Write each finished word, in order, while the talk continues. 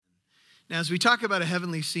Now, as we talk about a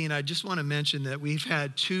heavenly scene, I just want to mention that we've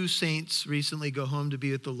had two saints recently go home to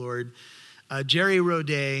be with the Lord. Jerry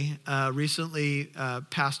Roday recently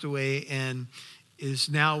passed away and is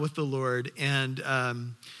now with the Lord. And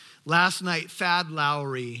last night, Thad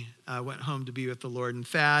Lowry went home to be with the Lord. And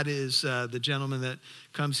Thad is the gentleman that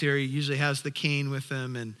comes here. He usually has the cane with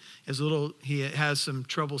him, and he has some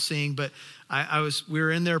trouble seeing. But we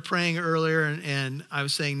were in there praying earlier, and I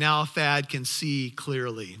was saying, now Thad can see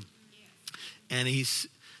clearly. And he's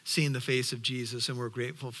seen the face of Jesus, and we're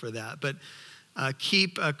grateful for that. But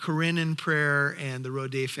keep Corinne in prayer and the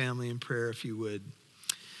Roday family in prayer, if you would.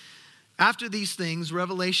 After these things,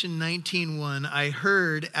 Revelation 19:1, I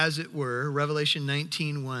heard, as it were, Revelation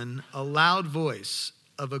 19:1, a loud voice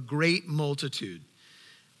of a great multitude.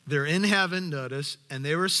 They're in heaven, notice, and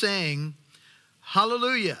they were saying,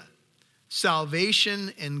 Hallelujah!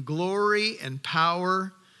 Salvation and glory and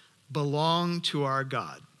power belong to our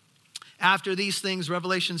God. After these things,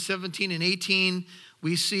 Revelation 17 and 18,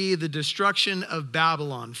 we see the destruction of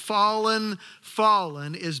Babylon. Fallen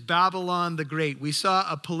is Babylon the Great. We saw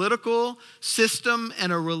a political system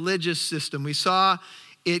and a religious system. We saw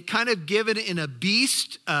it kind of given in a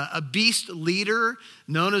beast leader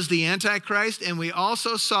known as the Antichrist. And we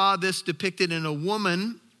also saw this depicted in a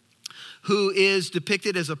woman who is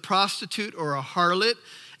depicted as a prostitute or a harlot.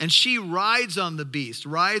 And she rides on the beast,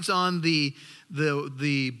 rides on the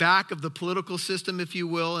back of the political system, if you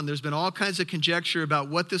will, and there's been all kinds of conjecture about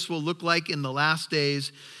what this will look like in the last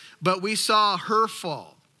days. But we saw her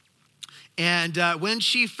fall. And when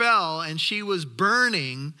she fell and she was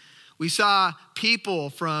burning, we saw people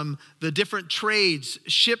from the different trades,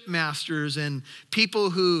 shipmasters and people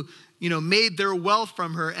who, made their wealth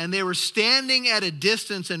from her, and they were standing at a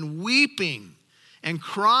distance and weeping and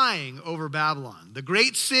crying over Babylon, the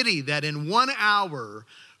great city that in 1 hour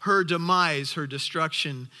her demise, her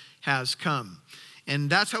destruction has come. And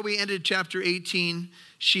that's how we ended chapter 18.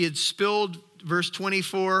 She had spilled, verse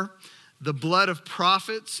 24, the blood of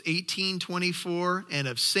prophets, 18:24, and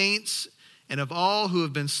of saints, and of all who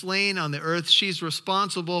have been slain on the earth. She's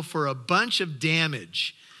responsible for a bunch of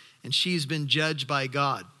damage, and she's been judged by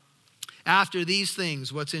God. After these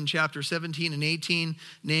things, what's in chapter 17 and 18,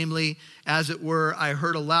 namely, as it were, I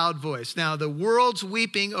heard a loud voice. Now, the world's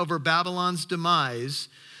weeping over Babylon's demise,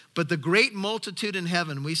 but the great multitude in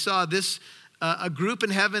heaven, we saw this, a group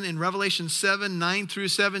in heaven in Revelation 7, 9 through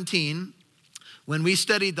 17, when we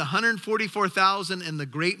studied the 144,000 and the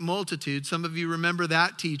great multitude. Some of you remember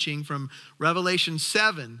that teaching from Revelation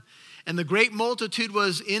 7. And the great multitude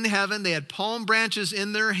was in heaven. They had palm branches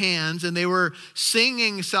in their hands, and they were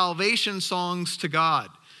singing salvation songs to God.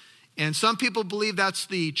 And some people believe that's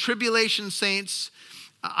the tribulation saints.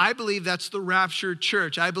 I believe that's the raptured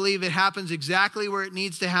church. I believe it happens exactly where it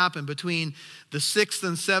needs to happen, between the 6th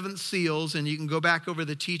and 7th seals. And you can go back over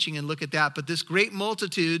the teaching and look at that. But this great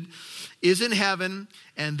multitude is in heaven,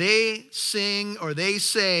 and they sing, or they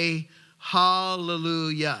say,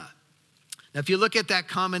 Hallelujah. Now, if you look at that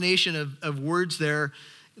combination of words there,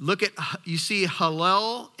 you see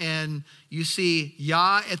Hallel and you see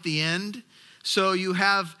Yah at the end. So you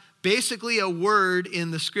have basically a word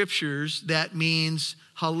in the scriptures that means,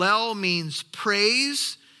 Hallel means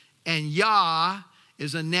praise, and Yah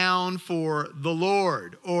is a noun for the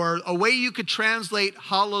Lord. Or a way you could translate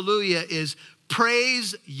hallelujah is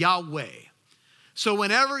praise Yahweh. So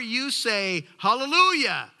whenever you say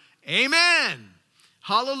hallelujah, amen,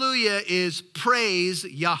 hallelujah is praise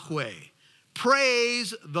Yahweh.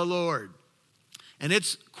 Praise the Lord. And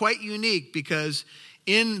it's quite unique because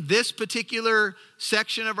in this particular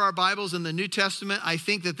section of our Bibles in the New Testament, I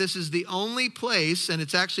think that this is the only place, and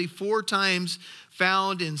it's actually 4 times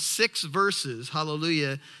found in 6 verses,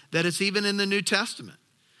 hallelujah, that it's even in the New Testament.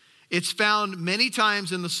 It's found many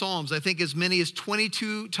times in the Psalms. I think as many as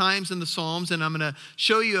 22 times in the Psalms, and I'm going to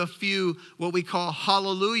show you a few what we call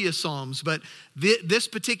hallelujah psalms. But this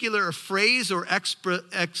particular phrase or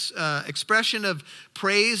expression of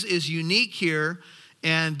praise is unique here,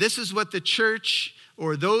 and this is what the church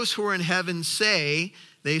or those who are in heaven say.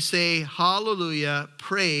 They say, hallelujah,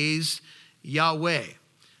 praise Yahweh.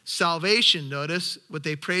 Salvation, notice what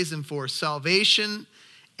they praise him for. Salvation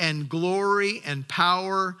and glory and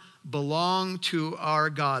power belong to our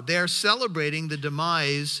God. They are celebrating the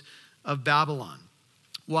demise of Babylon.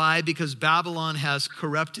 Why? Because Babylon has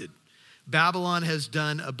corrupted. Babylon has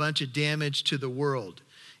done a bunch of damage to the world.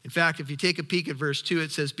 In fact, if you take a peek at verse 2,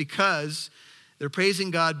 it says, because they're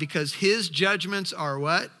praising God because his judgments are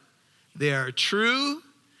what? They are true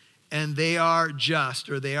and they are just,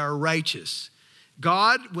 or they are righteous.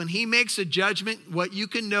 God, when he makes a judgment, what you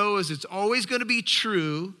can know is it's always going to be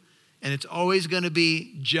true and it's always going to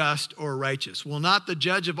be just or righteous. Will not the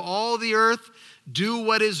judge of all the earth do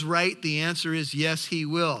what is right? The answer is yes, he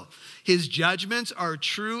will. His judgments are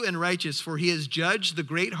true and righteous, for he has judged the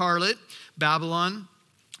great harlot, Babylon,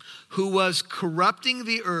 who was corrupting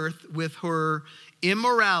the earth with her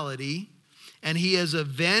immorality, and he has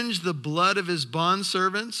avenged the blood of his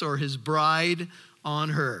bondservants or his bride on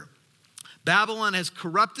her. Babylon has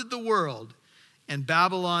corrupted the world, and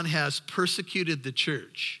Babylon has persecuted the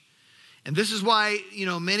church. And this is why,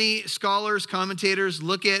 many scholars, commentators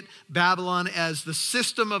look at Babylon as the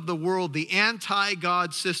system of the world, the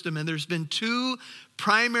anti-God system. And there's been two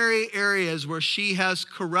primary areas where she has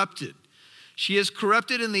corrupted. She is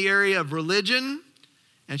corrupted in the area of religion,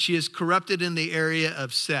 and she is corrupted in the area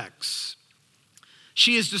of sex.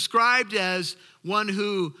 She is described as one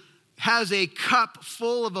who has a cup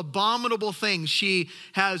full of abominable things. She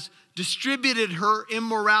has distributed her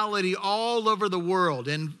immorality all over the world.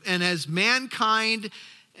 And as mankind,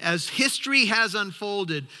 as history has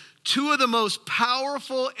unfolded, two of the most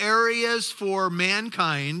powerful areas for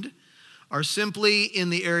mankind are simply in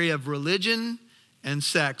the area of religion and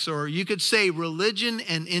sex, or you could say religion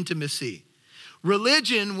and intimacy.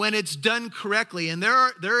 Religion, when it's done correctly, and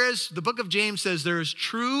there is, the book of James says there is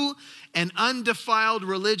true and undefiled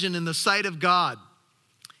religion in the sight of God.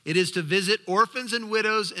 It is to visit orphans and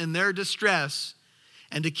widows in their distress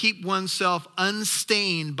and to keep oneself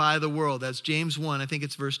unstained by the world. That's James 1, I think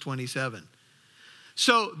it's verse 27.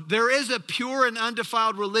 So there is a pure and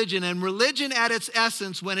undefiled religion, and religion at its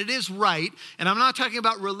essence, when it is right, and I'm not talking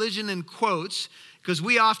about religion in quotes, because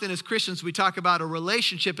we often as Christians, we talk about a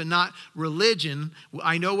relationship and not religion.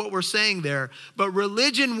 I know what we're saying there. But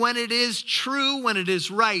religion, when it is true, when it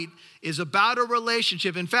is right, is about a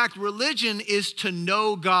relationship. In fact, religion is to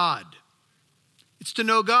know God. It's to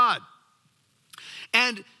know God.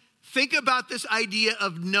 And think about this idea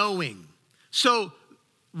of knowing. So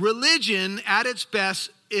religion at its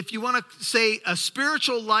best, if you want to say a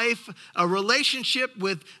spiritual life, a relationship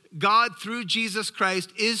with God through Jesus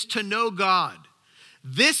Christ, is to know God.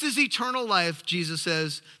 This is eternal life, Jesus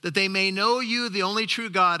says, that they may know you, the only true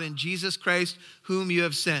God, and Jesus Christ, whom you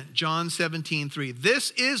have sent. John 17:3. This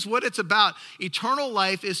is what it's about. Eternal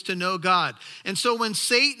life is to know God. And so when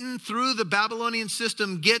Satan, through the Babylonian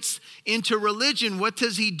system, gets into religion, what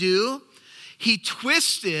does he do? He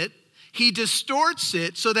twists it, he distorts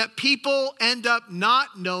it so that people end up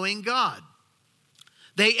not knowing God.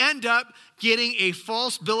 They end up getting a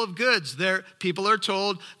false bill of goods. People are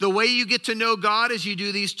told the way you get to know God is you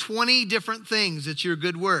do these 20 different things. It's your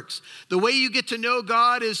good works. The way you get to know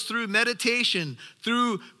God is through meditation,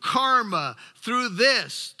 through karma, through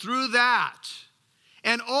this, through that.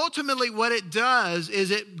 And ultimately what it does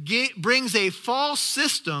is it brings a false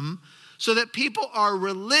system so that people are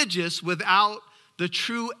religious without the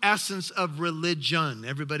true essence of religion.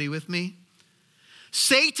 Everybody with me?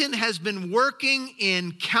 Satan has been working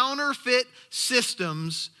in counterfeit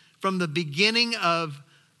systems from the beginning of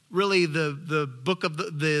really the book of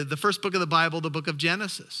the first book of the Bible, the book of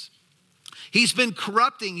Genesis. He's been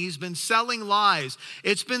corrupting, he's been selling lies.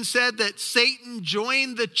 It's been said that Satan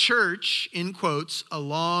joined the church, in quotes, a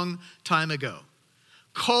long time ago.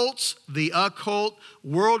 Cults, the occult,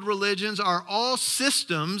 world religions are all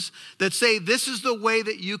systems that say this is the way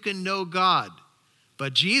that you can know God.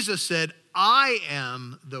 But Jesus said, I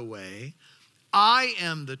am the way, I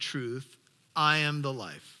am the truth, I am the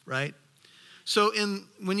life, right? So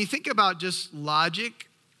when you think about just logic,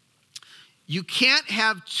 you can't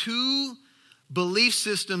have two belief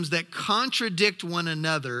systems that contradict one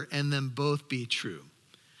another and then both be true.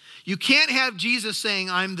 You can't have Jesus saying,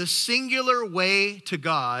 I'm the singular way to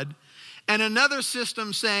God, and another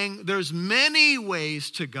system saying there's many ways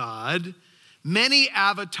to God, many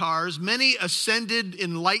avatars, many ascended,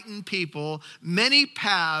 enlightened people, many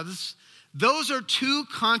paths. Those are two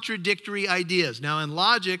contradictory ideas. Now, in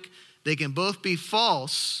logic, they can both be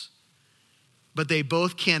false, but they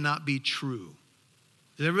both cannot be true.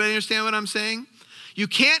 Does everybody understand what I'm saying? You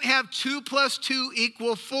can't have 2 +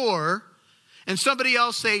 2 = 4, and somebody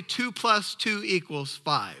else say 2 + 2 =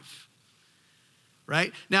 5.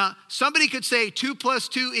 Right? Now, somebody could say 2 +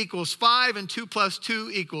 2 = 5 and 2 +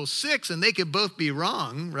 2 = 6, and they could both be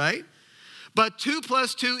wrong, right? But 2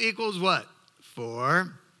 + 2 = what?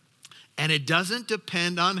 4. And it doesn't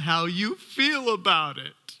depend on how you feel about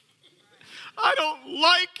it. I don't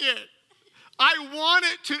like it. I want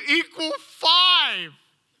it to equal 5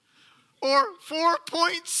 or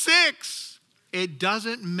 4.6. It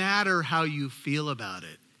doesn't matter how you feel about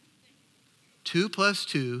it. 2 +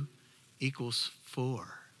 2 =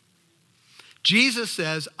 4. Jesus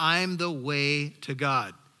says, I'm the way to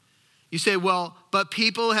God. You say, well, but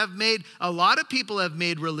a lot of people have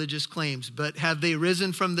made religious claims, but have they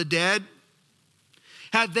risen from the dead?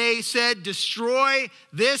 Have they said, destroy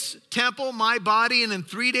this temple, my body, and in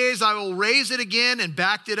 3 days I will raise it again, and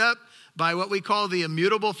backed it up by what we call the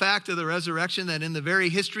immutable fact of the resurrection, that in the very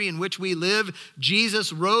history in which we live,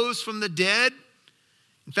 Jesus rose from the dead?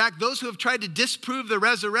 In fact, those who have tried to disprove the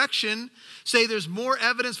resurrection say there's more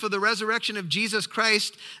evidence for the resurrection of Jesus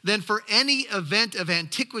Christ than for any event of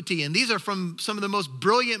antiquity. And these are from some of the most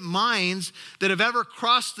brilliant minds that have ever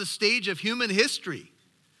crossed the stage of human history.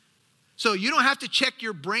 So you don't have to check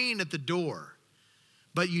your brain at the door,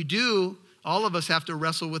 but you do, all of us have to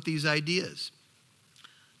wrestle with these ideas.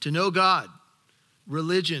 To know God,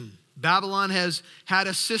 religion. Babylon has had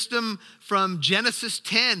a system from Genesis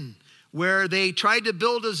 10 where they tried to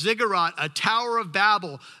build a ziggurat, a Tower of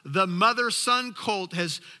Babel. The mother-son cult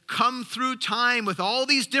has come through time with all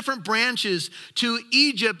these different branches to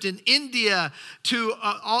Egypt and India, to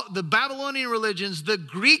all the Babylonian religions, the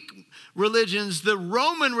Greek religions, the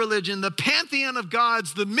Roman religion, the pantheon of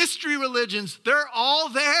gods, the mystery religions. They're all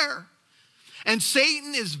there. And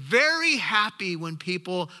Satan is very happy when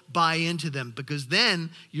people buy into them, because then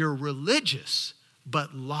you're religious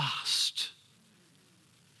but lost.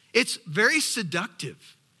 It's very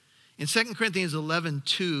seductive. In 2 Corinthians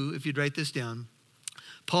 11:2, if you'd write this down,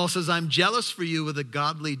 Paul says, I'm jealous for you with a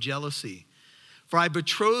godly jealousy. For I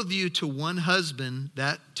betroth you to one husband,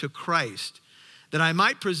 that to Christ, that I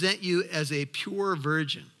might present you as a pure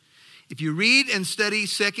virgin. If you read and study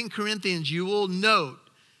 2 Corinthians, you will note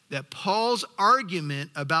that Paul's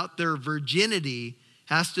argument about their virginity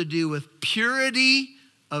has to do with purity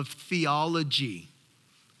of theology.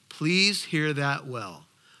 Please hear that well.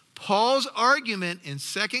 Paul's argument in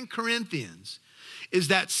 2 Corinthians is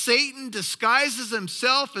that Satan disguises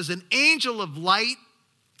himself as an angel of light.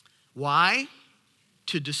 Why?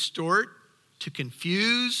 To distort, to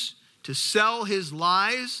confuse, to sell his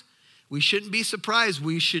lies. We shouldn't be surprised.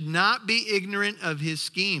 We should not be ignorant of his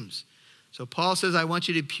schemes. So Paul says, I want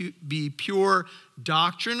you to be pure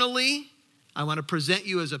doctrinally. I want to present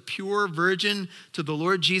you as a pure virgin to the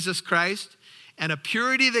Lord Jesus Christ. And a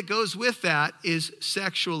purity that goes with that is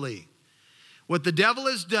sexually. What the devil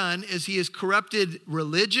has done is he has corrupted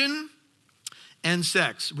religion and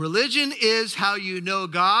sex. Religion is how you know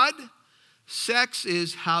God. Sex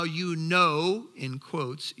is how you know, in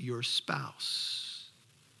quotes, your spouse.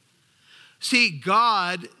 See,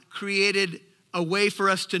 God created a way for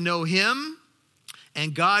us to know him,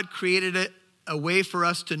 and God created a way for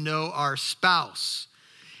us to know our spouse.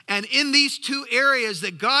 And in these two areas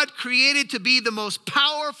that God created to be the most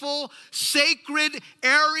powerful, sacred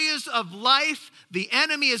areas of life, the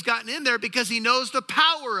enemy has gotten in there because he knows the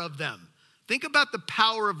power of them. Think about the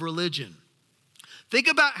power of religion. Think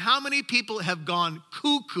about how many people have gone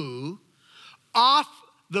cuckoo, off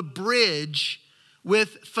the bridge with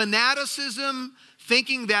fanaticism,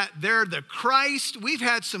 thinking that they're the Christ. We've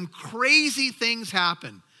had some crazy things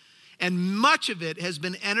happen, and much of it has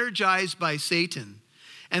been energized by Satan.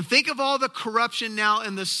 And think of all the corruption now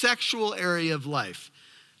in the sexual area of life.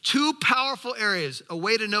 Two powerful areas, a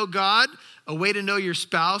way to know God, a way to know your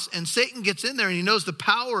spouse. And Satan gets in there and he knows the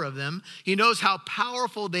power of them. He knows how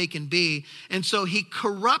powerful they can be. And so he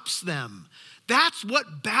corrupts them. That's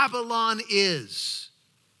what Babylon is.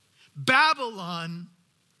 Babylon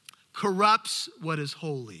corrupts what is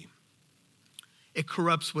holy. It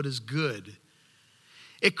corrupts what is good.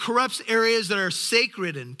 It corrupts areas that are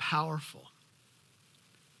sacred and powerful.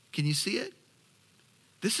 Can you see it?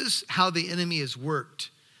 This is how the enemy has worked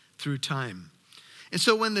through time. And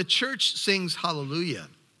so when the church sings hallelujah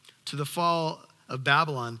to the fall of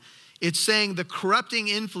Babylon, it's saying the corrupting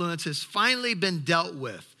influence has finally been dealt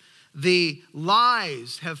with. The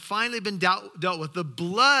lies have finally been dealt with. The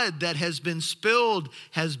blood that has been spilled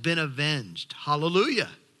has been avenged. Hallelujah.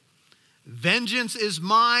 Vengeance is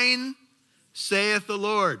mine, saith the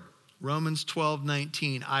Lord. Romans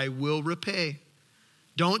 12:19, I will repay.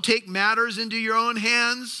 Don't take matters into your own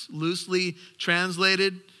hands, loosely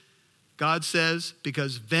translated. God says,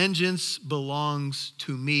 because vengeance belongs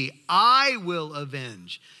to me. I will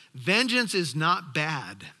avenge. Vengeance is not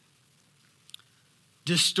bad.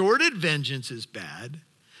 Distorted vengeance is bad.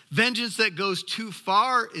 Vengeance that goes too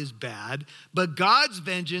far is bad. But God's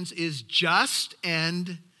vengeance is just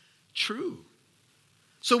and true.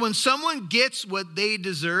 So when someone gets what they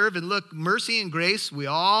deserve, and look, mercy and grace, we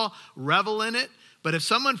all revel in it. But if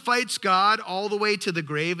someone fights God all the way to the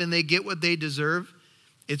grave and they get what they deserve,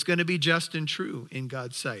 it's going to be just and true in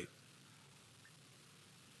God's sight.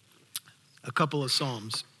 A couple of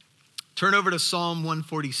Psalms. Turn over to Psalm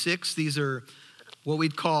 146. These are what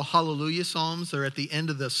we'd call hallelujah psalms. They're at the end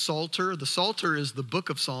of the Psalter. The Psalter is the book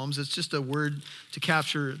of Psalms. It's just a word to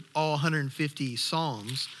capture all 150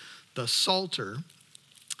 psalms. The Psalter.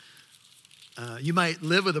 You might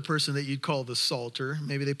live with a person that you'd call the Psalter.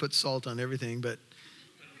 Maybe they put salt on everything, but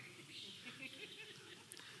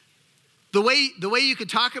the way you could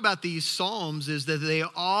talk about these psalms is that they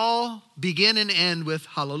all begin and end with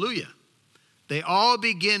hallelujah. They all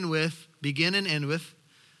begin and end with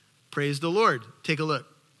praise the Lord. Take a look.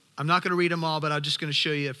 I'm not going to read them all, but I'm just going to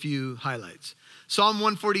show you a few highlights. Psalm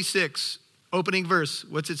 146, opening verse.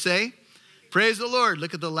 What's it say? Praise the Lord.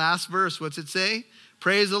 Look at the last verse. What's it say?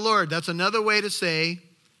 Praise the Lord. That's another way to say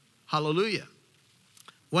hallelujah.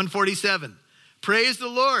 147. Praise the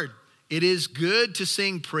Lord. It is good to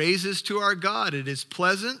sing praises to our God. It is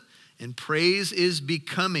pleasant and praise is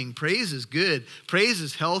becoming. Praise is good. Praise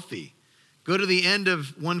is healthy. Go to the end of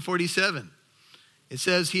 147. It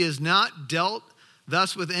says, he has not dealt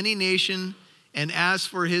thus with any nation, and as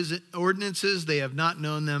for his ordinances, they have not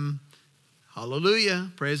known them.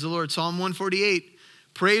 Hallelujah. Praise the Lord. Psalm 148.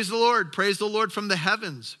 Praise the Lord from the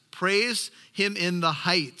heavens. Praise him in the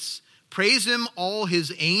heights. Praise him, all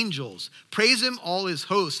his angels. Praise him, all his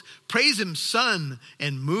hosts. Praise him, sun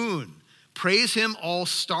and moon. Praise him, all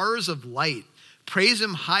stars of light. Praise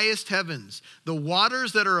him, highest heavens. The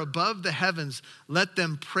waters that are above the heavens, let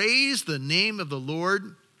them praise the name of the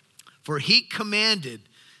Lord. For he commanded,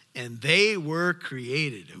 and they were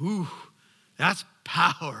created. Ooh, that's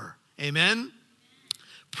power. Amen?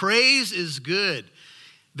 Praise is good.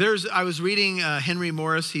 I was reading Henry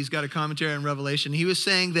Morris. He's got a commentary on Revelation. He was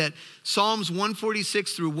saying that Psalms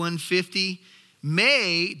 146 through 150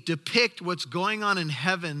 may depict what's going on in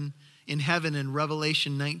heaven in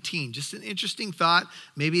Revelation 19. Just an interesting thought.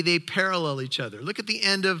 Maybe they parallel each other. Look at the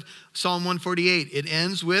end of Psalm 148. It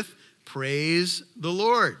ends with praise the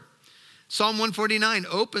Lord. Psalm 149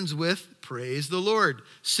 opens with praise the Lord.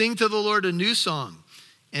 Sing to the Lord a new song,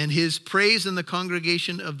 and his praise in the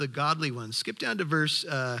congregation of the godly ones. Skip down to verse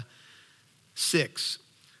 6.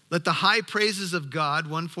 Let the high praises of God,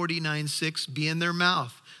 149:6, be in their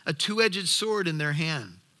mouth, a two-edged sword in their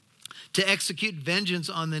hand, to execute vengeance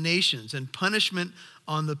on the nations and punishment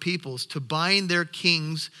on the peoples, to bind their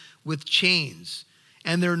kings with chains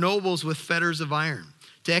and their nobles with fetters of iron,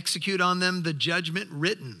 to execute on them the judgment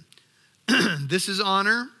written. This is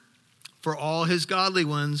honor for all his godly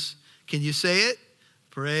ones. Can you say it?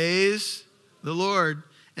 Praise the Lord.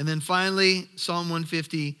 And then finally, Psalm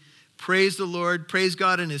 150, praise the Lord, praise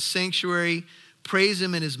God in his sanctuary, praise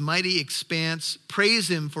him in his mighty expanse, praise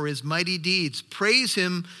him for his mighty deeds, praise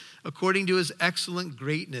him according to his excellent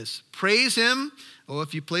greatness. Praise him,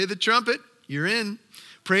 if you play the trumpet, you're in.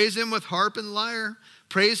 Praise him with harp and lyre,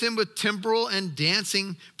 praise him with timbrel and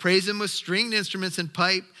dancing, praise him with stringed instruments and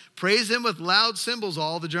pipe, praise him with loud cymbals.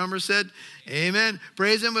 All the drummers said, amen.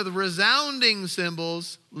 Praise him with resounding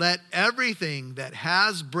cymbals. Let everything that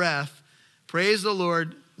has breath praise the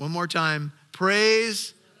Lord. One more time.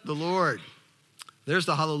 Praise the Lord. There's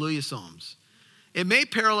the hallelujah psalms. It may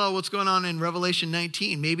parallel what's going on in Revelation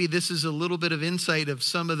 19. Maybe this is a little bit of insight of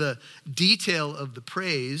some of the detail of the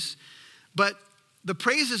praise. But the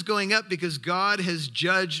praise is going up because God has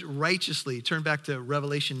judged righteously. Turn back to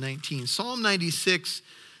Revelation 19. Psalm 96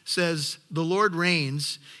 says, the Lord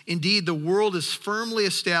reigns. Indeed, the world is firmly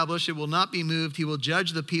established. It will not be moved. He will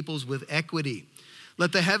judge the peoples with equity.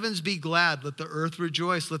 Let the heavens be glad. Let the earth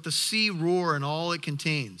rejoice. Let the sea roar and all it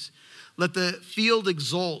contains. Let the field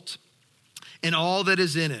exult and all that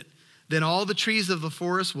is in it. Then all the trees of the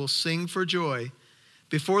forest will sing for joy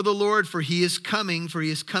before the Lord, for he is coming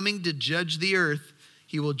to judge the earth.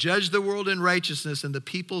 He will judge the world in righteousness and the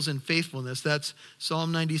peoples in faithfulness. That's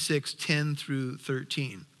Psalm 96, 10 through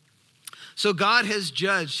 13. So God has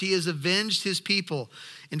judged. He has avenged his people.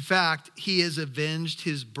 In fact, he has avenged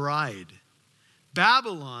his bride.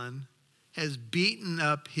 Babylon has beaten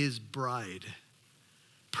up his bride,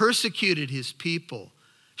 persecuted his people,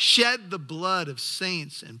 shed the blood of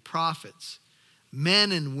saints and prophets,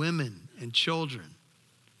 men and women and children.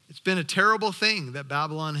 It's been a terrible thing that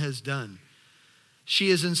Babylon has done. She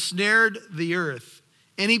has ensnared the earth.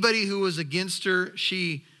 Anybody who was against her,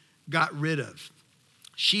 she got rid of.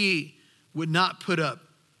 She would not put up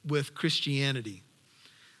with Christianity.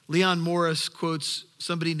 Leon Morris quotes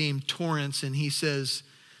somebody named Torrance, and he says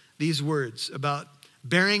these words about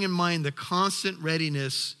bearing in mind the constant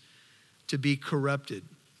readiness to be corrupted.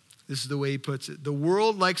 This is the way he puts it. The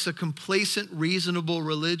world likes a complacent, reasonable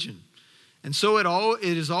religion. And so it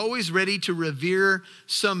is always ready to revere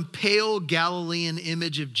some pale Galilean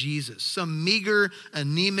image of Jesus, some meager,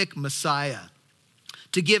 anemic Messiah,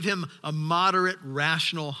 to give him a moderate,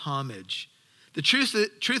 rational homage, The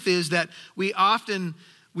truth is that we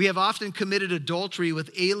have often committed adultery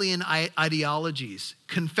with alien ideologies,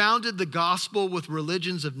 confounded the gospel with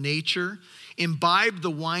religions of nature, imbibed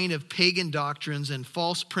the wine of pagan doctrines and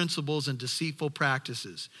false principles and deceitful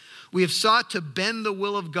practices. We have sought to bend the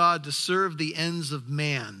will of God to serve the ends of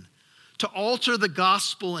man, to alter the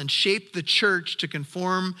gospel and shape the church to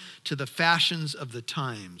conform to the fashions of the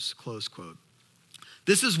times, close quote.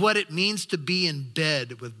 This is what it means to be in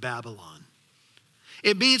bed with Babylon.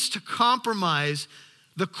 It means to compromise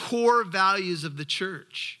the core values of the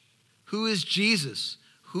church. Who is Jesus?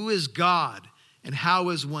 Who is God? And how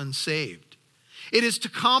is one saved? It is to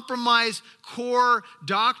compromise core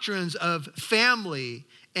doctrines of family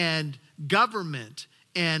and government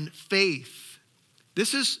and faith.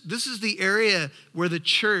 This is the area where the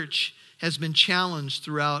church has been challenged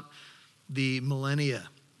throughout the millennia.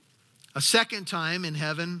 A second time in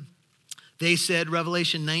heaven, they said,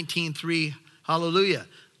 Revelation 19:3, hallelujah.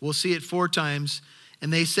 We'll see it 4 times.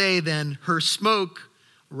 And they say then, her smoke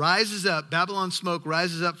rises up, Babylon's smoke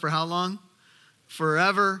rises up for how long?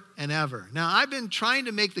 Forever and ever. Now, I've been trying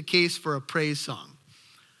to make the case for a praise song.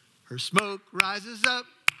 Her smoke rises up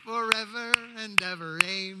forever and ever,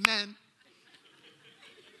 amen.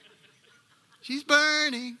 She's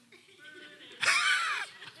burning.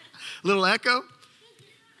 Little echo.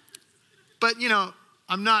 But,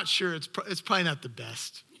 I'm not sure. It's probably not the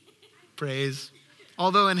best praise.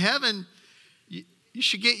 Although in heaven, you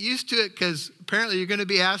should get used to it because apparently you're going to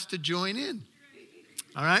be asked to join in.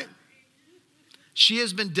 All right? She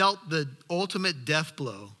has been dealt the ultimate death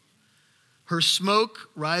blow. Her smoke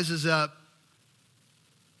rises up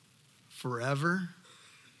forever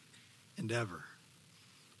and ever.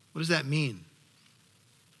 What does that mean?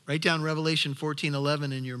 Write down Revelation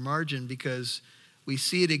 14:11 in your margin because we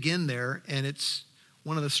see it again there, and it's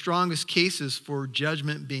one of the strongest cases for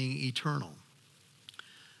judgment being eternal.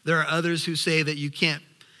 There are others who say that you can't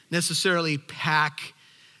necessarily pack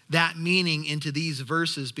that meaning into these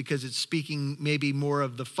verses because it's speaking maybe more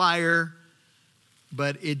of the fire,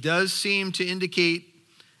 but it does seem to indicate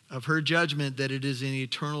of her judgment that it is an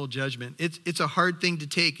eternal judgment. It's a hard thing to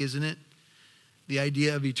take, isn't it? The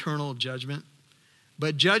idea of eternal judgment.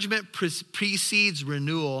 But judgment precedes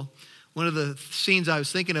renewal. One of the scenes I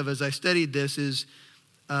was thinking of as I studied this is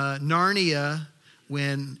Narnia,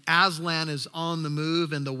 when Aslan is on the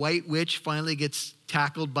move and the White Witch finally gets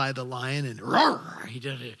tackled by the lion and roar, he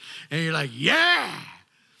did it. And you're like, yeah!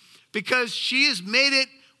 Because she has made it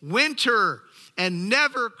winter and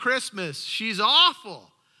never Christmas. She's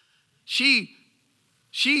awful. She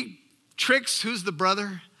tricks, who's the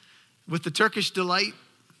brother with the Turkish delight?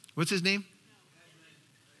 What's his name?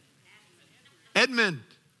 Edmund.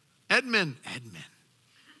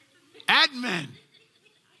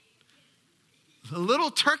 A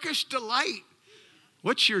little Turkish delight.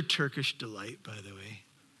 What's your Turkish delight, by the way?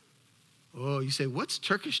 Oh, you say, what's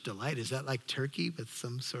Turkish delight? Is that like turkey with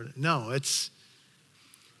some sort of... No,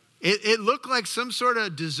 it looked like some sort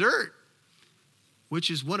of dessert, which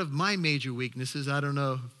is one of my major weaknesses. I don't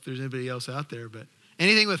know if there's anybody else out there, but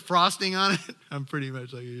anything with frosting on it, I'm pretty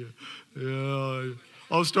much like, yeah,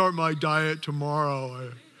 I'll start my diet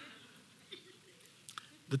tomorrow.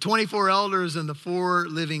 The 24 elders and the 4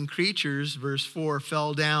 living creatures, verse 4,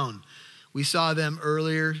 fell down. We saw them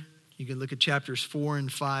earlier. You can look at chapters 4 and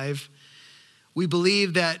 5. We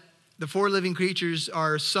believe that the 4 living creatures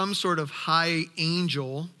are some sort of high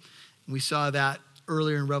angel. We saw that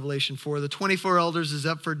earlier in Revelation 4. The 24 elders is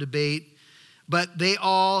up for debate, but they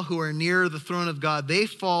all who are near the throne of God, they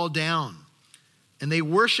fall down and they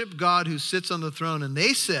worship God who sits on the throne. And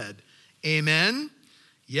they said, amen,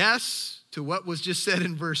 yes, to what was just said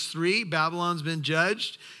in verse 3, Babylon's been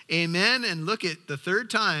judged. Amen. And look at the third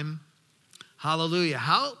time, hallelujah.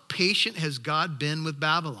 How patient has God been with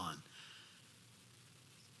Babylon?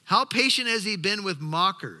 How patient has he been with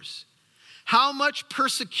mockers? How much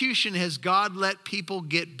persecution has God let people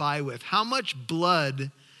get by with? How much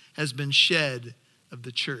blood has been shed of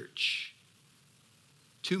the church?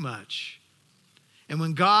 Too much. And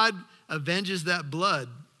when God avenges that blood,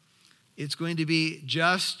 it's going to be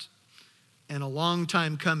just and a long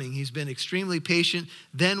time coming. He's been extremely patient.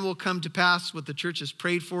 Then will come to pass what the church has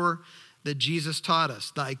prayed for, that Jesus taught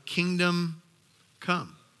us. Thy kingdom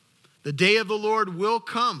come. The day of the Lord will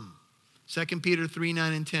come. 2 Peter 3,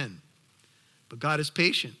 9, and 10. But God is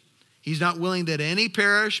patient. He's not willing that any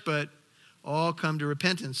perish, but all come to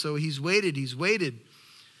repentance. So he's waited.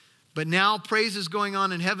 But now praise is going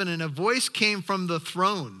on in heaven, and a voice came from the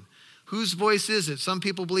throne. Whose voice is it? Some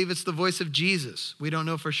people believe it's the voice of Jesus. We don't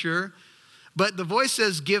know for sure. But the voice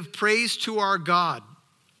says, give praise to our God.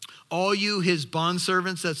 All you his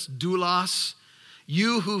bondservants, that's doulos,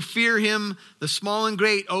 You who fear him, the small and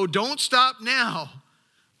great. Oh, don't stop now.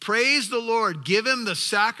 Praise the Lord. Give him the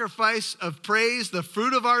sacrifice of praise, the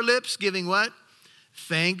fruit of our lips, giving what?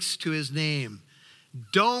 Thanks to his name.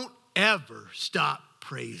 Don't ever stop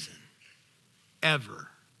praising. Ever.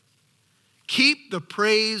 Keep the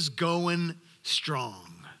praise going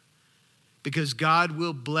strong, because God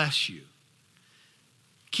will bless you.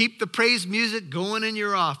 Keep the praise music going in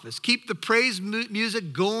your office. Keep the praise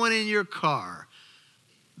music going in your car.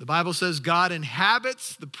 The Bible says God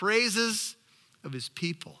inhabits the praises of his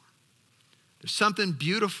people. There's something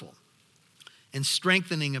beautiful and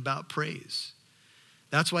strengthening about praise.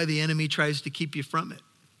 That's why the enemy tries to keep you from it.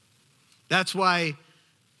 That's why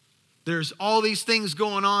there's all these things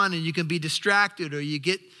going on and you can be distracted, or you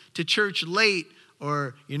get to church late,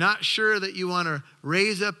 or you're not sure that you want to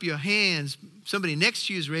raise up your hands. Somebody next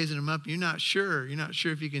to you is raising them up. You're not sure. You're not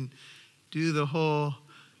sure if you can do the whole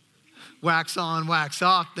wax on, wax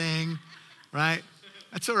off thing, right?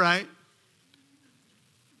 That's all right.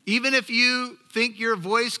 Even if you think your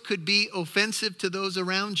voice could be offensive to those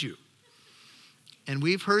around you. And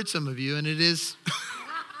we've heard some of you, and it is.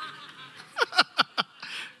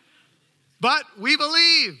 But we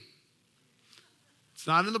believe. It's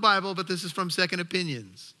not in the Bible, but this is from Second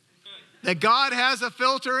Opinions. That God has a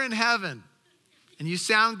filter in heaven, and you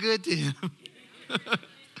sound good to him.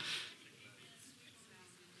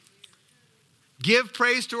 Give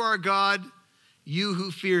praise to our God, you who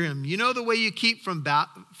fear him. You know the way you keep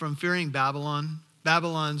from fearing Babylon?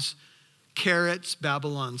 Babylon's carrots,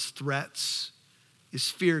 Babylon's threats, is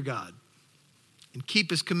fear God and keep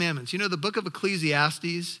his commandments. You know, the book of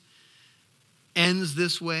Ecclesiastes ends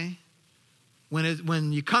this way.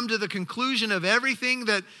 When you come to the conclusion of everything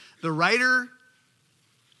that the writer,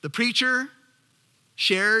 the preacher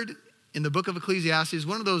shared in the book of Ecclesiastes,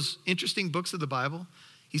 one of those interesting books of the Bible,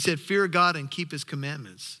 he said, fear God and keep his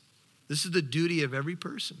commandments. This is the duty of every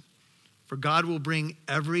person. For God will bring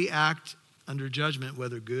every act under judgment,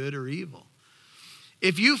 whether good or evil.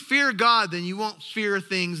 If you fear God, then you won't fear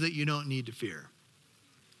things that you don't need to fear.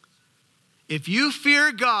 If you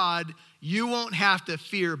fear God, you won't have to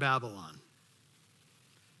fear Babylon.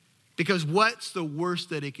 Because what's the worst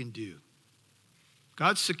that it can do?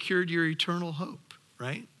 God secured your eternal hope,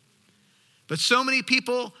 right? But so many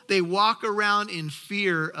people, they walk around in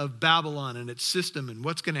fear of Babylon and its system and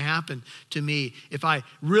what's going to happen to me if I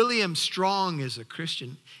really am strong as a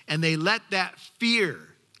Christian. And they let that fear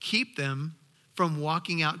keep them from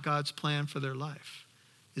walking out God's plan for their life.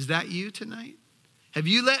 Is that you tonight? Have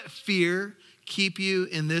you let fear keep you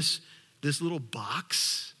in this little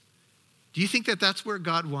box? Do you think that that's where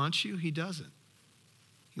God wants you? He doesn't.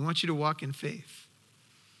 He wants you to walk in faith.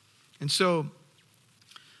 And so,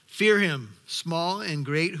 fear him, small and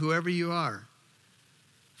great, whoever you are.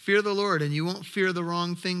 Fear the Lord, and you won't fear the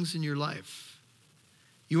wrong things in your life.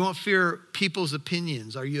 You won't fear people's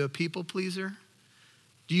opinions. Are you a people pleaser?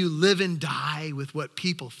 Do you live and die with what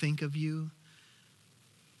people think of you?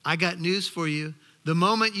 I got news for you. The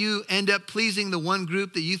moment you end up pleasing the one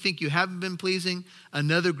group that you think you haven't been pleasing,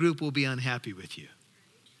 another group will be unhappy with you.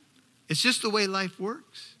 It's just the way life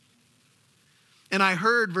works. And I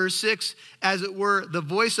heard, verse 6, as it were, the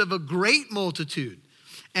voice of a great multitude,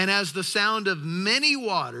 and as the sound of many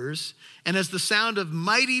waters, and as the sound of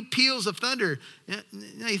mighty peals of thunder.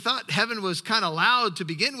 Now, you thought heaven was kind of loud to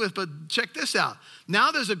begin with, but check this out.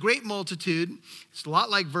 Now there's a great multitude. It's a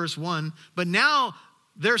lot like verse 1, but now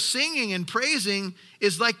their singing and praising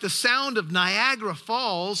is like the sound of Niagara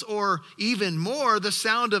Falls, or even more, the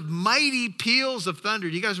sound of mighty peals of thunder.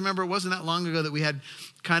 Do you guys remember, it wasn't that long ago that we had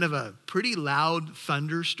kind of a pretty loud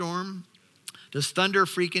thunderstorm? Does thunder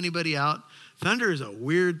freak anybody out? Thunder is a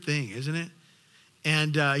weird thing, isn't it?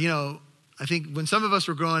 And, I think when some of us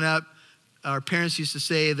were growing up, our parents used to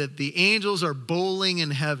say that the angels are bowling in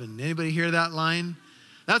heaven. Anybody hear that line?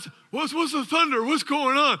 That's, what's the thunder? What's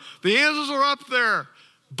going on? The angels are up there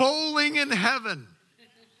bowling in heaven.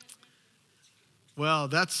 Well,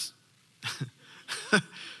 that's,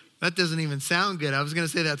 that doesn't even sound good. I was going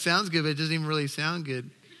to say that sounds good, but it doesn't even really sound good.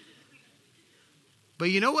 But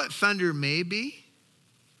you know what thunder may be?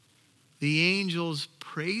 The angels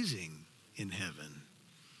praising in heaven.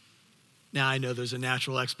 Now, I know there's a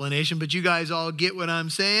natural explanation, but you guys all get what I'm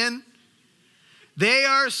saying? They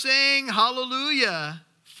are saying hallelujah,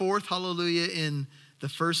 fourth hallelujah in the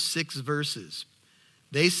first 6 verses.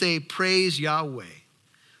 They say, praise Yahweh.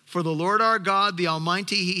 For the Lord our God, the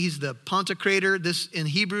Almighty, he's the Pantocrator. This in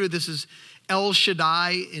Hebrew, this is El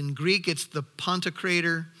Shaddai. In Greek, it's the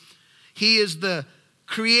Pantocrator. He is the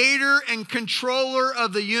creator and controller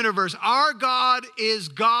of the universe. Our God is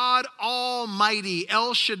God Almighty,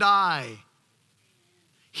 El Shaddai.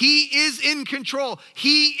 He is in control.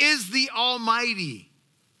 He is the Almighty.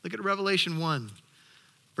 Look at Revelation 1,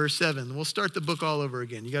 verse 7. We'll start the book all over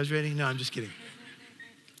again. You guys ready? No, I'm just kidding.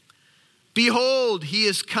 Behold, he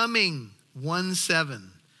is coming,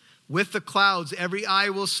 1:7. With the clouds, every eye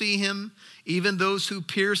will see him, even those who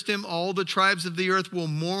pierced him. All the tribes of the earth will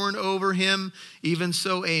mourn over him. Even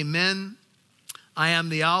so, amen. I am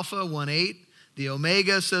the Alpha, 1:8. The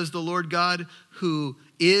Omega, says the Lord God, who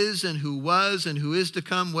is and who was and who is to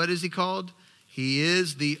come. What is he called? He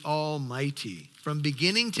is the Almighty. From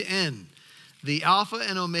beginning to end, the Alpha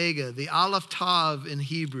and Omega, the Aleph Tav in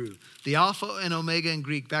Hebrew, the Alpha and Omega in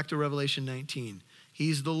Greek, back to Revelation 19.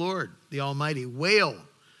 He's the Lord, the Almighty. Wail,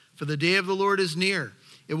 for the day of the Lord is near.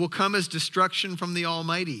 It will come as destruction from the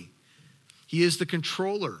Almighty. He is the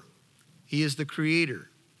controller. He is the creator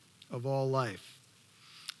of all life.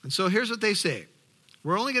 And so here's what they say.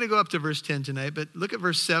 We're only going to go up to verse 10 tonight, but look at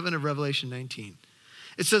verse 7 of Revelation 19.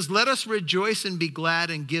 It says, let us rejoice and be glad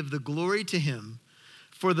and give the glory to him,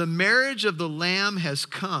 for the marriage of the Lamb has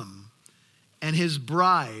come, and his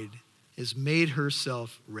bride has made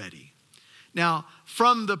herself ready. Now,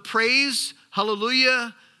 from the praise,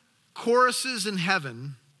 hallelujah, choruses in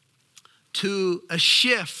heaven, to a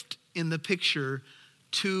shift in the picture,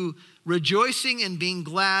 to rejoicing and being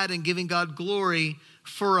glad and giving God glory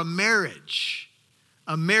for a marriage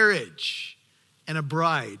and a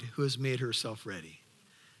bride who has made herself ready.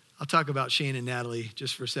 I'll talk about Shane and Natalie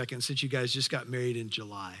just for a second, since you guys just got married in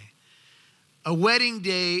July. A wedding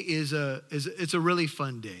day is a really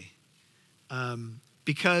fun day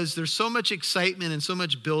because there's so much excitement and so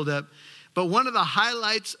much buildup. But one of the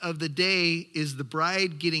highlights of the day is the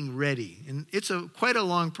bride getting ready. And it's quite a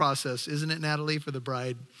long process, isn't it, Natalie, for the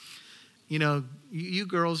bride? You know, you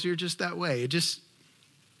girls, you're just that way. It just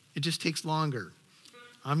takes longer.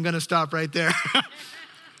 I'm going to stop right there.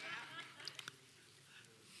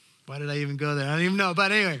 Why did I even go there? I don't even know.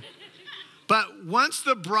 But anyway. But once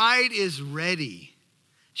the bride is ready,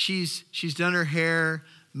 she's done her hair,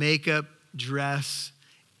 makeup, dress.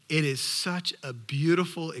 It is such a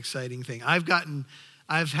beautiful, exciting thing.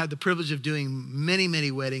 I've had the privilege of doing many,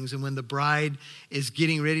 many weddings. And when the bride is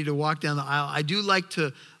getting ready to walk down the aisle, I do like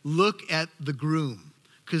to look at the groom.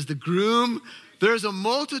 Because the groom, there's a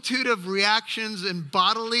multitude of reactions and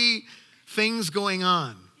bodily things going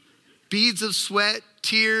on. Beads of sweat,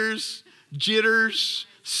 tears, jitters,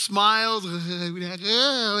 smiles. Oh,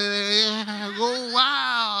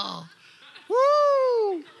 wow.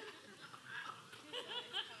 Woo.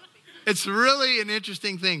 It's really an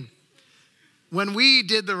interesting thing. When we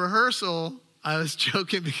did the rehearsal, I was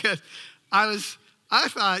joking because I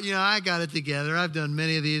thought, I got it together. I've done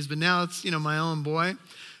many of these, but now it's, my own boy.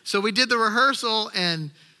 So we did the rehearsal, and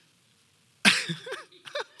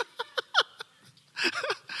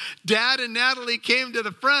Dad and Natalie came to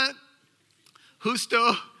the front,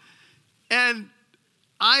 Justo, and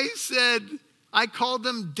I called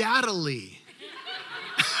them Daddily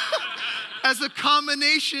as a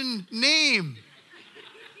combination name.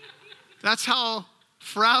 That's how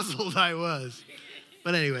frazzled I was.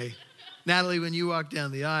 But anyway, Natalie, when you walk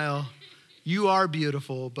down the aisle, you are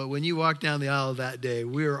beautiful, but when you walk down the aisle that day,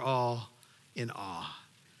 we were all in awe.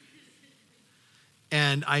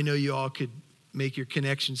 And I know you all could make your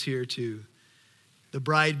connections here to the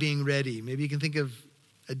bride being ready. Maybe you can think of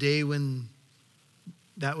a day when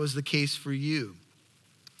that was the case for you.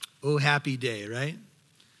 Oh, happy day, right?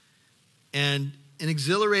 And an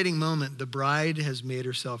exhilarating moment, the bride has made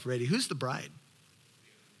herself ready. Who's the bride?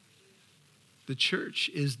 The church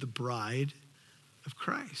is the bride of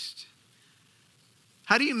Christ.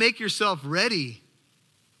 How do you make yourself ready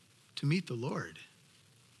to meet the Lord?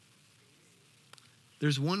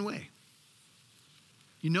 There's one way.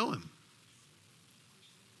 You know him.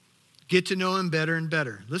 Get to know him better and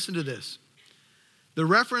better. Listen to this. The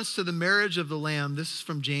reference to the marriage of the Lamb, this is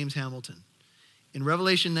from James Hamilton, in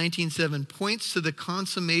Revelation 19:7, points to the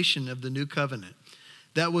consummation of the new covenant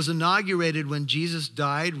that was inaugurated when Jesus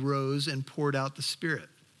died, rose, and poured out the Spirit.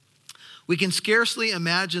 We can scarcely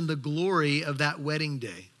imagine the glory of that wedding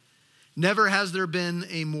day. Never has there been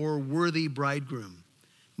a more worthy bridegroom.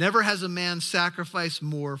 Never has a man sacrificed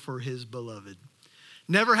more for his beloved.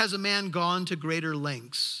 Never has a man gone to greater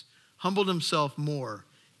lengths, humbled himself more,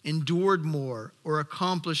 endured more, or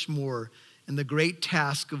accomplished more in the great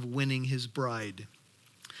task of winning his bride.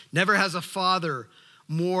 Never has a father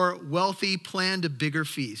more wealthy planned a bigger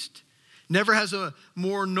feast. Never has a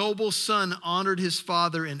more noble son honored his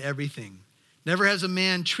father in everything. Never has a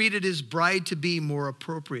man treated his bride-to-be more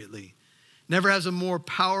appropriately. Never has a more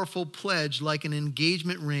powerful pledge like an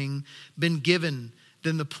engagement ring been given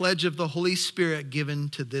than the pledge of the Holy Spirit given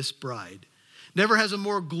to this bride. Never has a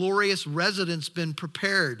more glorious residence been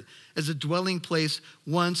prepared as a dwelling place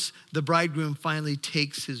once the bridegroom finally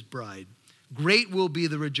takes his bride. Great will be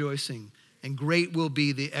the rejoicing, and great will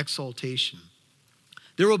be the exaltation.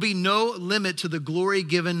 There will be no limit to the glory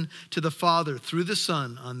given to the Father through the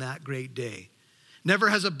Son on that great day. Never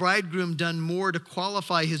has a bridegroom done more to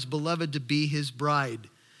qualify his beloved to be his bride.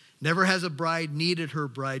 Never has a bride needed her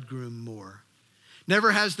bridegroom more.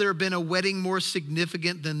 Never has there been a wedding more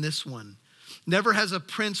significant than this one. Never has a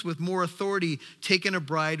prince with more authority taken a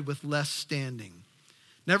bride with less standing.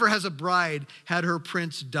 Never has a bride had her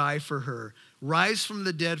prince die for her, rise from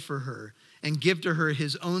the dead for her, and give to her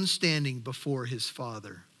his own standing before his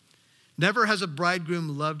Father. Never has a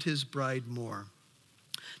bridegroom loved his bride more.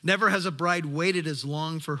 Never has a bride waited as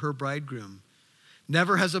long for her bridegroom.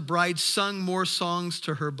 Never has a bride sung more songs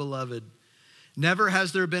to her beloved. Never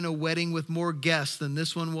has there been a wedding with more guests than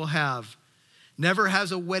this one will have. Never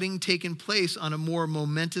has a wedding taken place on a more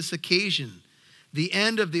momentous occasion, the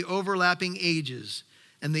end of the overlapping ages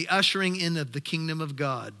and the ushering in of the kingdom of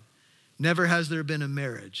God. Never has there been a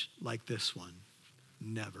marriage like this one.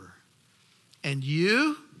 Never. And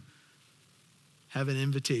you have an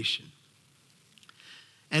invitation.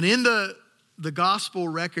 And in the gospel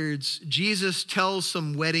records, Jesus tells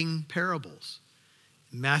some wedding parables.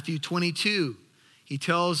 In Matthew 22, he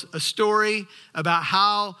tells a story about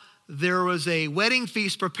how there was a wedding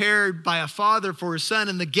feast prepared by a father for his son,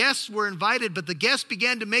 and the guests were invited, but the guests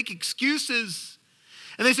began to make excuses.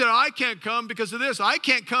 And they said, I can't come because of this. I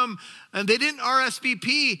can't come. And they didn't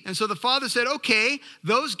RSVP. And so the father said, okay,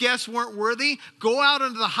 those guests weren't worthy. Go out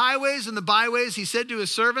onto the highways and the byways, he said to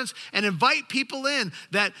his servants, and invite people in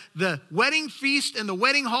that the wedding feast and the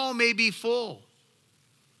wedding hall may be full.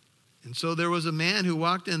 And so there was a man who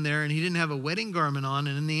walked in there and he didn't have a wedding garment on.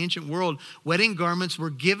 And in the ancient world, wedding garments were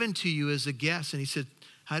given to you as a guest. And he said,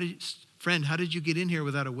 friend, how did you get in here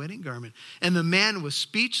without a wedding garment? And the man was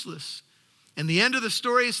speechless. And the end of the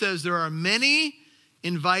story says there are many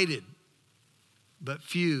invited, but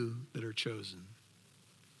few that are chosen.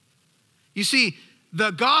 You see, the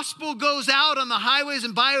gospel goes out on the highways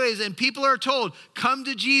and byways and people are told, come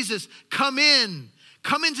to Jesus, come in.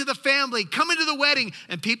 Come into the family, come into the wedding,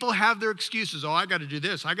 and people have their excuses. Oh, I got to do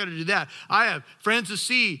this, I got to do that. I have friends to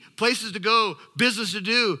see, places to go, business to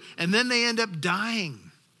do, and then they end up dying.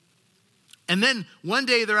 And then one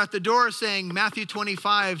day they're at the door saying, Matthew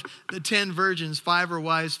 25, the 10 virgins, 5 are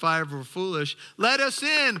wise, 5 are foolish. Let us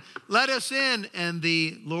in, let us in. And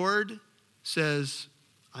the Lord says,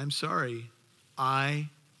 I'm sorry, I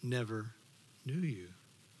never knew you.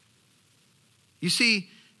 You see,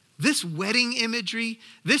 this wedding imagery,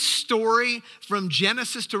 this story from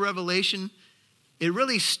Genesis to Revelation, it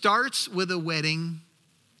really starts with a wedding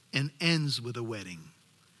and ends with a wedding.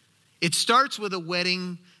 It starts with a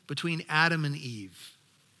wedding between Adam and Eve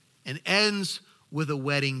and ends with a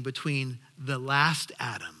wedding between the last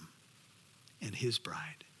Adam and his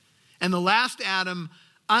bride. And the last Adam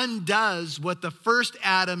undoes what the first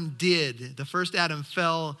Adam did. The first Adam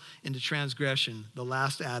fell into transgression. The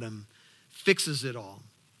last Adam fixes it all.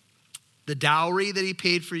 The dowry that he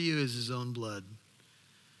paid for you is his own blood.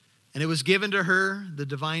 And it was given to her, the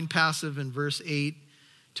divine passive in verse 8,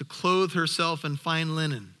 to clothe herself in fine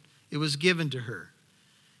linen. It was given to her,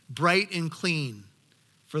 bright and clean.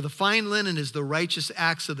 For the fine linen is the righteous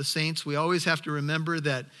acts of the saints. We always have to remember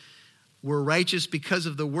that we're righteous because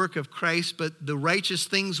of the work of Christ, but the righteous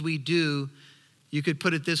things we do, you could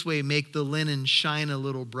put it this way, make the linen shine a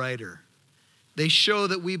little brighter. They show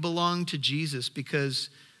that we belong to Jesus because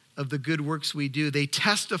of the good works we do. They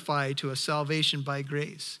testify to a salvation by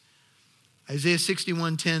grace. Isaiah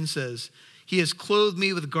 61:10 says, He has clothed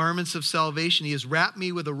me with garments of salvation. He has wrapped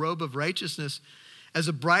me with a robe of righteousness. As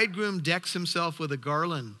a bridegroom decks himself with a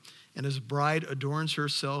garland, and as a bride adorns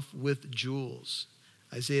herself with jewels.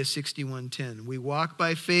 Isaiah 61:10. We walk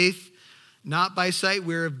by faith, not by sight.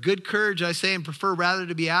 We're of good courage, I say, and prefer rather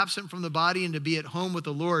to be absent from the body and to be at home with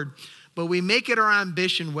the Lord. But we make it our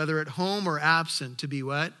ambition, whether at home or absent, to be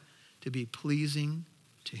what? To be pleasing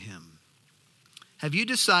to him. Have you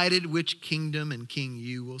decided which kingdom and king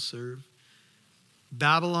you will serve?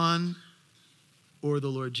 Babylon or the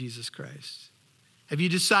Lord Jesus Christ? Have you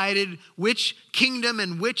decided which kingdom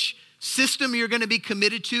and which system you're going to be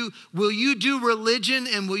committed to? Will you do religion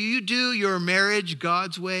and will you do your marriage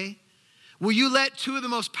God's way? Will you let two of the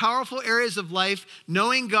most powerful areas of life,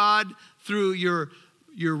 knowing God through your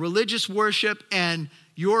religious worship and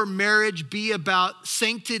your marriage, be about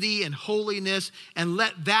sanctity and holiness, and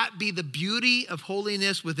let that be the beauty of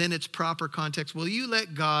holiness within its proper context? Will you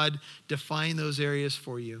let God define those areas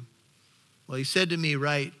for you? Well, he said to me,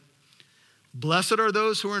 right, Blessed are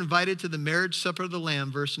those who are invited to the marriage supper of the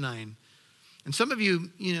Lamb, verse 9. And some of you,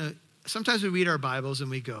 sometimes we read our Bibles and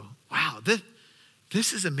we go, wow,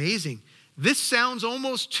 this is amazing. This sounds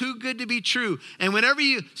almost too good to be true. And whenever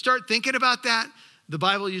you start thinking about that, the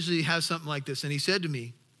Bible usually has something like this. And he said to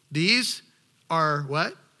me, these are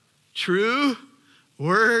what? True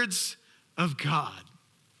words of God.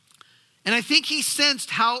 And I think he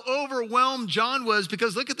sensed how overwhelmed John was,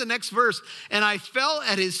 because look at the next verse. And I fell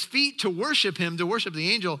at his feet to worship him, to worship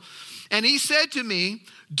the angel. And he said to me,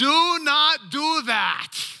 do not do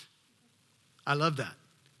that. I love that.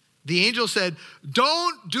 The angel said,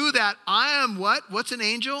 don't do that. I am what? What's an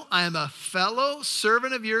angel? I am a fellow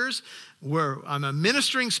servant of yours. I'm a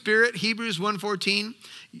ministering spirit, Hebrews 1:14,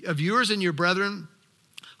 of yours and your brethren,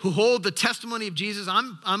 who hold the testimony of Jesus.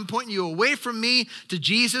 I'm pointing you away from me to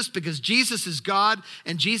Jesus, because Jesus is God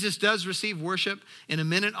and Jesus does receive worship. In a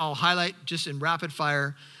minute, I'll highlight just in rapid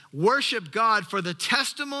fire. Worship God, for the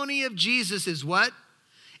testimony of Jesus is what?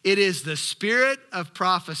 It is the spirit of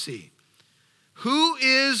prophecy. Who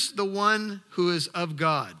is the one who is of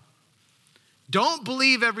God? Don't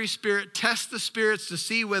believe every spirit. Test the spirits to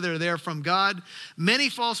see whether they're from God. Many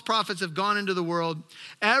false prophets have gone into the world.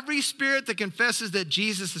 Every spirit that confesses that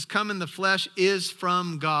Jesus has come in the flesh is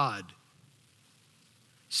from God.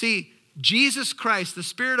 See, Jesus Christ, the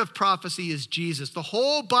spirit of prophecy, is Jesus. The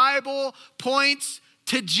whole Bible points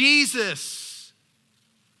to Jesus.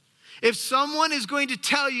 If someone is going to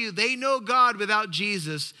tell you they know God without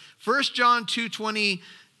Jesus, 1 John 2:23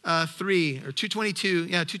 or 2:22,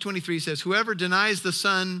 2:23 says, whoever denies the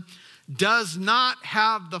Son does not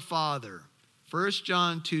have the Father. 1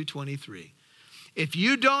 John 2:23. If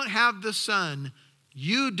you don't have the Son,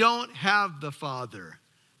 you don't have the Father.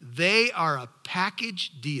 They are a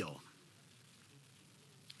package deal.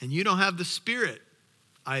 And you don't have the Spirit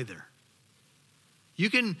either. You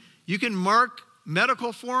can mark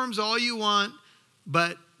medical forms all you want,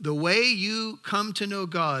 but the way you come to know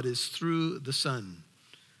God is through the Son.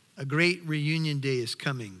 A great reunion day is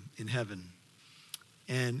coming in heaven.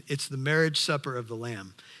 And it's the marriage supper of the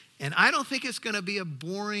Lamb. And I don't think it's going to be a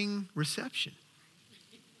boring reception.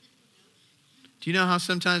 Do you know how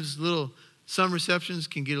sometimes some receptions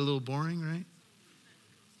can get a little boring, right?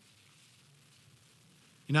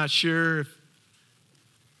 You're not sure if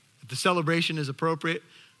the celebration is appropriate.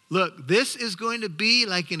 Look, this is going to be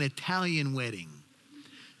like an Italian wedding.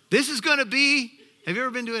 This is going to be, have you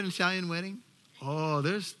ever been to an Italian wedding? Oh,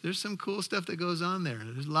 there's some cool stuff that goes on there.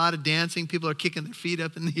 There's a lot of dancing. People are kicking their feet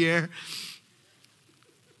up in the air.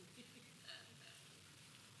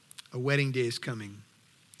 A wedding day is coming.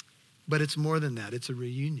 But it's more than that. It's a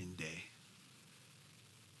reunion day.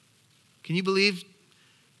 Can you believe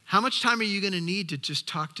how much time are you going to need to just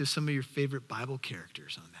talk to some of your favorite Bible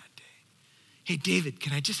characters on that day? Hey, David,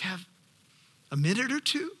 can I just have a minute or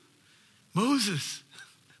two? Moses,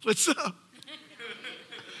 what's up?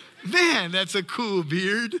 Man, that's a cool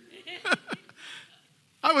beard.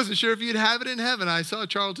 I wasn't sure if you'd have it in heaven. I saw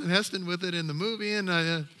Charlton Heston with it in the movie.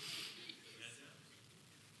 And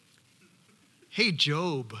hey,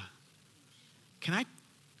 Job,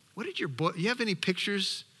 what did you have any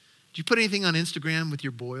pictures? Did you put anything on Instagram with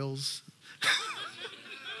your boils?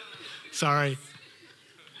 Sorry.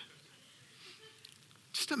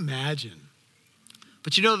 Just imagine.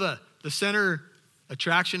 But you know the center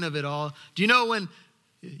attraction of it all? Do you know when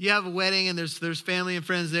you have a wedding and there's family and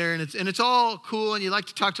friends there and it's all cool and you like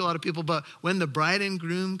to talk to a lot of people, but when the bride and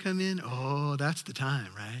groom come in, oh, that's the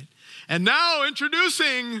time, right? And now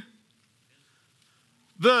introducing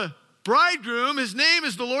the bridegroom. His name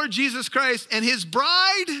is the Lord Jesus Christ, and his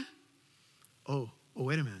bride, oh,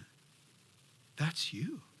 wait a minute. That's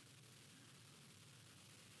you.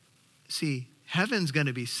 See, heaven's going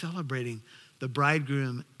to be celebrating the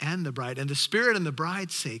bridegroom and the bride, and the Spirit and the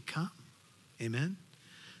bride say, come. Amen?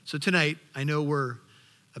 So tonight, I know we're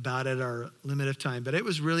about at our limit of time, but it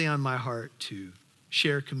was really on my heart to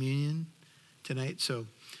share communion tonight. So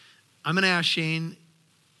I'm going to ask Shane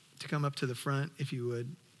to come up to the front, if you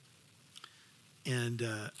would. And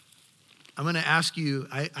I'm going to ask you,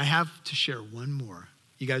 I have to share one more.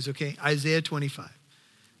 You guys okay? Isaiah 25.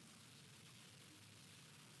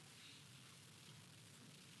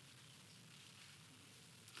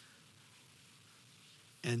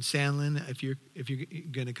 And Sandlin, if you're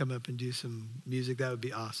going to come up and do some music, that would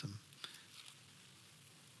be awesome.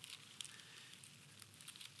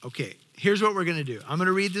 Okay, here's what we're going to do. I'm going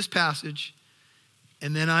to read this passage,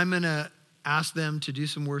 and then I'm going to ask them to do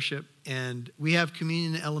some worship. And we have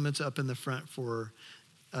communion elements up in the front for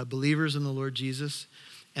believers in the Lord Jesus.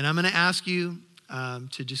 And I'm going to ask you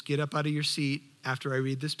to just get up out of your seat after I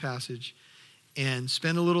read this passage and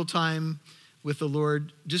spend a little time with the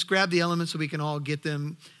Lord, just grab the elements so we can all get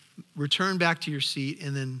them. Return back to your seat,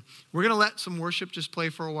 and then we're going to let some worship just play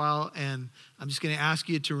for a while, and I'm just going to ask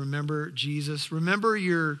you to remember Jesus. Remember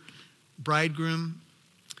your bridegroom,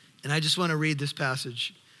 and I just want to read this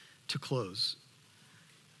passage to close.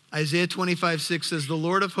 Isaiah 25:6 says, "The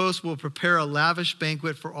Lord of hosts will prepare a lavish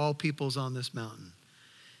banquet for all peoples on this mountain,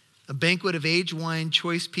 a banquet of aged wine,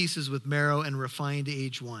 choice pieces with marrow, and refined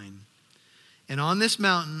aged wine. And on this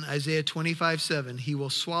mountain," Isaiah 25:7, "he will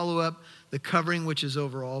swallow up the covering which is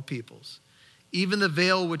over all peoples, even the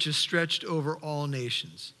veil which is stretched over all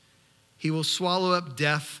nations. He will swallow up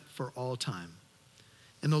death for all time.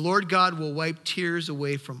 And the Lord God will wipe tears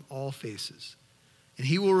away from all faces, and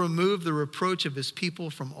he will remove the reproach of his people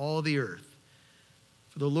from all the earth.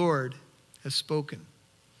 For the Lord has spoken.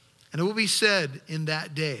 And it will be said in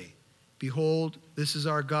that day, behold, this is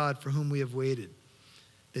our God for whom we have waited,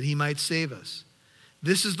 that he might save us.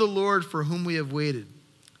 This is the Lord for whom we have waited.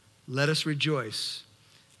 Let us rejoice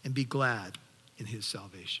and be glad in his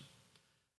salvation."